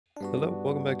Hello,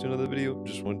 welcome back to another video.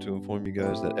 Just wanted to inform you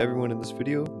guys that everyone in this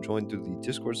video joined through the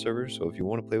Discord server, so if you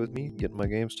want to play with me, get in my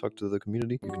games, talk to the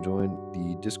community, you can join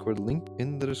the Discord link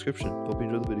in the description. Hope you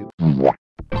enjoy the video.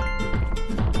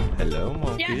 Hello,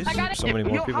 monkeys. Yeah, so many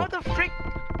more people. How the frick?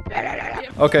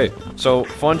 Okay, so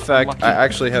fun fact, I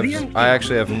actually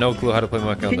have no clue how to play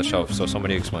Monkey on the Shelf, so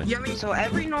somebody explain. Yeah, so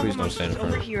every normal monkey is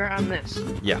over here on this.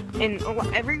 Yeah. And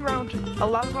every round, a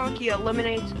lava monkey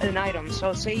eliminates an item.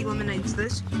 So say he eliminates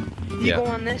this, you go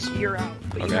on this, you're out.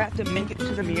 But you have to make it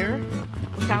to the mirror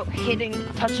without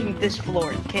touching this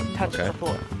floor. You can't touch the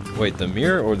floor. Wait, the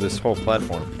mirror or this whole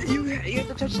platform? You have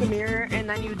to touch the mirror and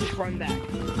then you just run back.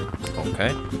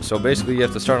 Okay, so basically you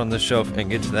have to start on this shelf and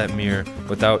get to that mirror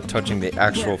without touching the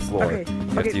actual floor. Okay. You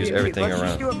have to use everything let's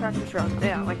around. Just do a practice round.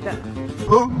 Yeah, like that.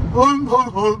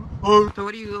 So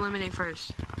what do you eliminate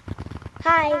first?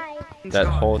 Hi. That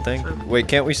whole thing? Wait,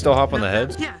 can't we still hop on the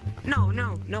heads? Yeah. No,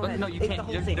 no, you can't.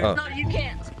 Oh. No, you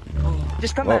can't.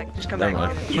 Just come back. Just come back.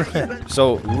 Mind.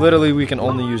 So literally we can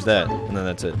only use that, and then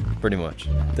that's it, pretty much.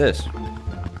 This.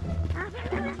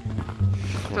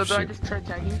 So do I just try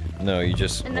tagging? No, you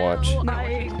just watch.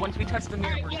 Once we touch the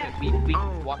mirror, we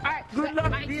walk back. Good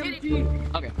luck, BMT.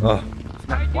 Okay. Oh,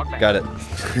 Walk back. got it.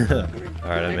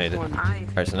 Alright, I made it.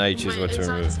 Alright, so now you choose what to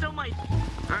remove.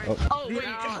 Oh, wait,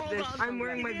 I'm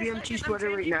wearing my BMT sweater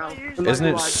right now. Isn't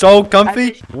it so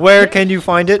comfy? Where can you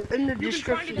find it? In the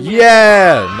description.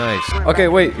 Yeah, nice. Okay,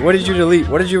 wait, what did you delete?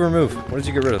 What did you remove? What did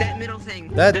you get rid of? That middle thing.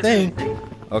 That thing?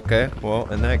 Okay,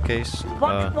 well, in that case,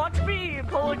 Watch me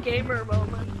pull a gamer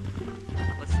moment.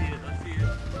 Let's see it.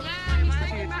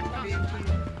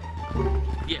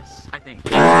 Yes, I think.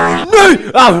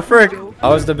 Oh, frick! I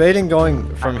was debating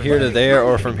going from here to there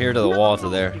or from here to the wall to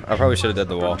there. I probably should have did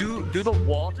the wall. Do the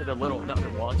wall to the little, not the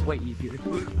wall. It's way easier.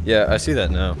 Yeah, I see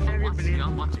that now. I'm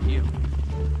watching you.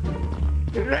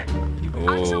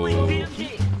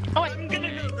 Oh. I'm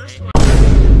gonna go this way.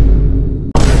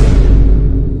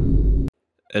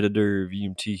 Editor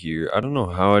VMT here. I don't know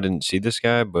how I didn't see this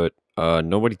guy, but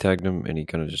nobody tagged him and he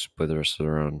kind of just played the rest of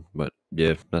the round. But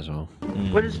yeah, that's all.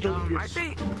 What is I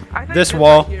think this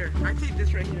wall. Right here. I think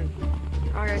this right here.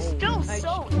 Alright. Still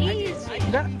so easy.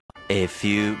 A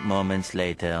few moments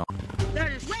later.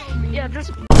 That is so Yeah,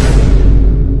 just.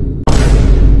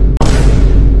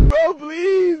 Bro,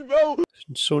 please, bro.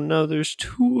 So now there's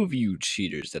two of you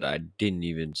cheaters that I didn't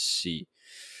even see.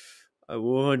 I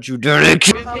want you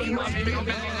dirty.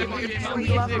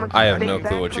 I have no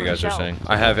clue what you guys are saying.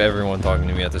 I have everyone talking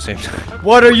to me at the same time.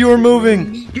 What are you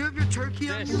removing? Do you have your turkey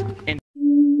on you?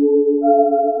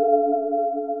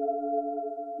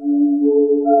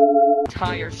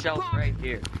 Entire shelf right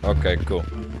here. Okay, cool.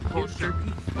 Whole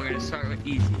turkey. We're gonna start with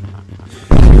easy.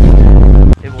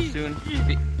 It will soon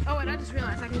be. Oh, and I just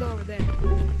realized I can go over there.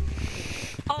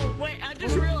 Oh, wait, I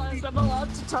just realized I'm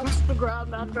allowed to touch the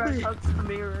ground after I touch the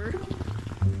mirror.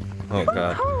 Oh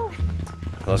god.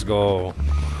 Let's go.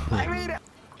 I made it.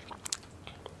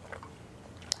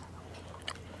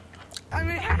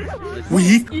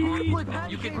 We.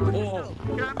 You can. Oh.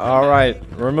 All right.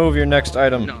 Remove your next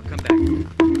item. No, come back.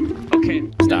 Okay.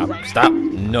 Stop.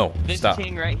 No. This Stop.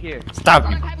 king right here. Stop.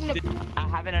 I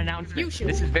have an announcement.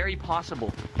 This is very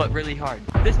possible, but really hard.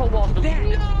 This whole wall's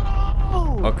deleted.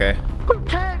 Okay.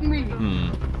 Protect me.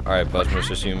 Alright, Buzzman, it's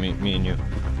just you, me and you.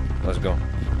 Let's go.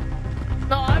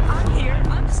 No, I'm here.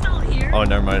 I'm still here. Oh,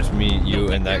 never mind. It's me, you,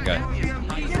 and that guy.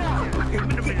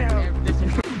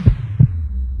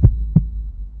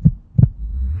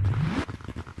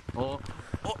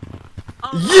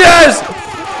 Yes!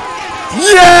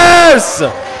 Yes!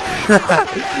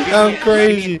 I'm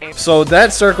crazy. So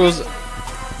that circles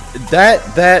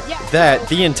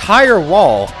the entire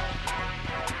wall.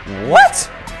 What?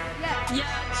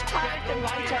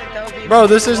 Bro,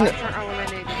 this isn't.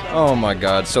 Oh my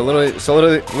god. So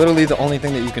literally the only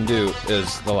thing that you can do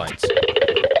is the lights.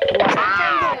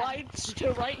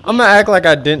 I'm gonna act like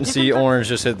I didn't see orange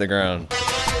just hit the ground.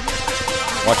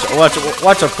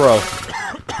 Watch a pro.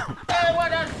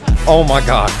 Oh my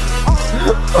god.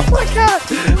 Oh my god.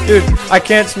 Dude, I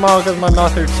can't smile because my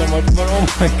mouth hurts so much, but oh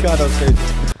my god, that was crazy.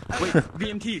 Wait,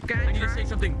 VMT, I need to say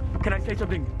something. Can I say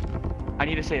something? I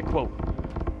need to say a quote.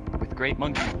 With great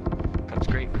monkey comes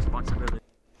great responsibility.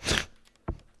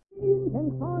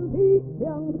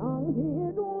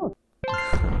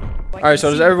 Alright,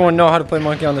 so does everyone know how to play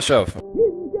Monkey on the Shelf?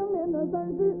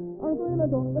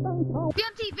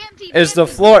 Is the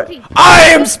floor?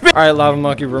 I am spin. Alright, Lava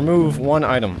Monkey, remove one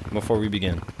item before we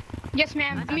begin. Yes,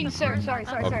 ma'am. I mean, sir. Sorry.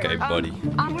 Okay, buddy.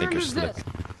 I think you're slick.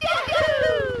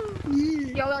 Yahoo!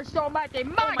 Yo, there's so much.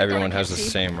 Everyone has the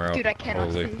same route. Dude, I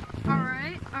cannot Holy. see.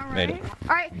 Alright, Made it.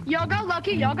 Alright, y'all got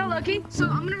lucky, So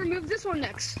I'm gonna remove this one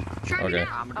next. Try me Okay.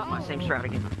 now. I'm gonna do my same strat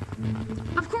again.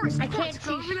 Of course, I can't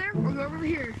go see. over there or go over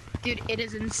here. Dude, it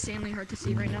is insanely hard to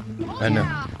see right now. I know.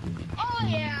 Yeah. Oh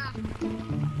yeah.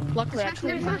 Luckily,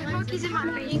 Especially actually, if there's monkeys in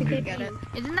my face. I get it.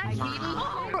 Isn't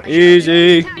that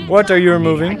Easy. What are you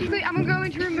removing? Actually, I'm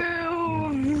going to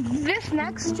remove this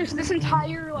next. Just this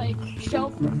entire like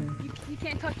shelf. You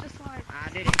can't touch this one.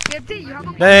 You have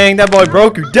a Dang, that boy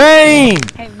broke you. Dang!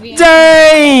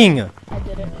 Dang! I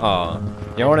did it. Aw.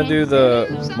 You want to do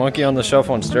the monkey on the shelf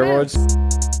on steroids?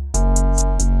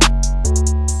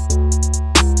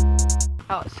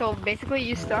 Oh, so basically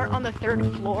you start on the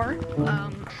 3rd floor.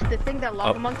 The thing that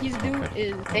lava monkeys do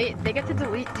is they get to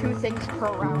delete 2 things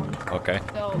per round. Okay.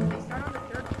 So they start on the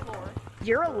 3rd floor.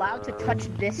 You're allowed to touch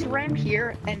this ramp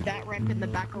here and that ramp in the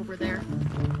back over there.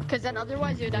 Because then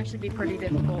otherwise it would actually be pretty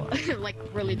difficult. Like,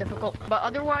 really difficult. But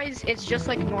otherwise, it's just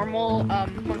like normal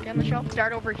monkey on the shelf.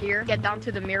 Start over here, get down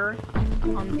to the mirror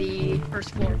on the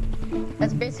 1st floor.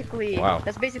 That's basically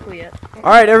it.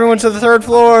 Alright, everyone to the 3rd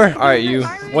floor. Alright, you.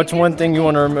 What's one thing you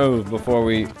want to remove before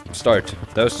we start?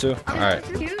 Those 2? Alright.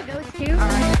 those two.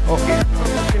 Alright. Oh,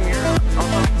 The mirror.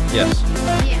 yes.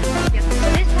 Yeah. So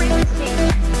this ramp is safe.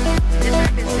 This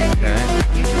ramp is safe. Okay.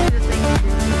 Usually the thing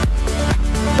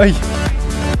is Ay.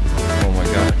 Oh my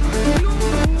god.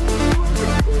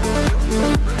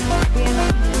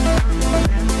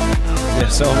 Yeah,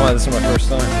 so am I. This is my first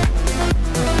time.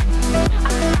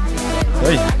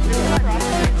 Hey.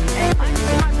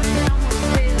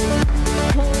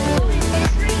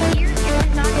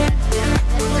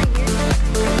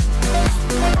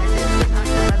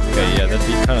 Okay, yeah, that'd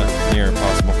be kind of near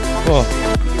impossible.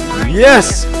 Oh,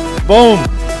 yes! Boom!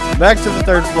 Back to the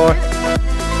 3rd floor.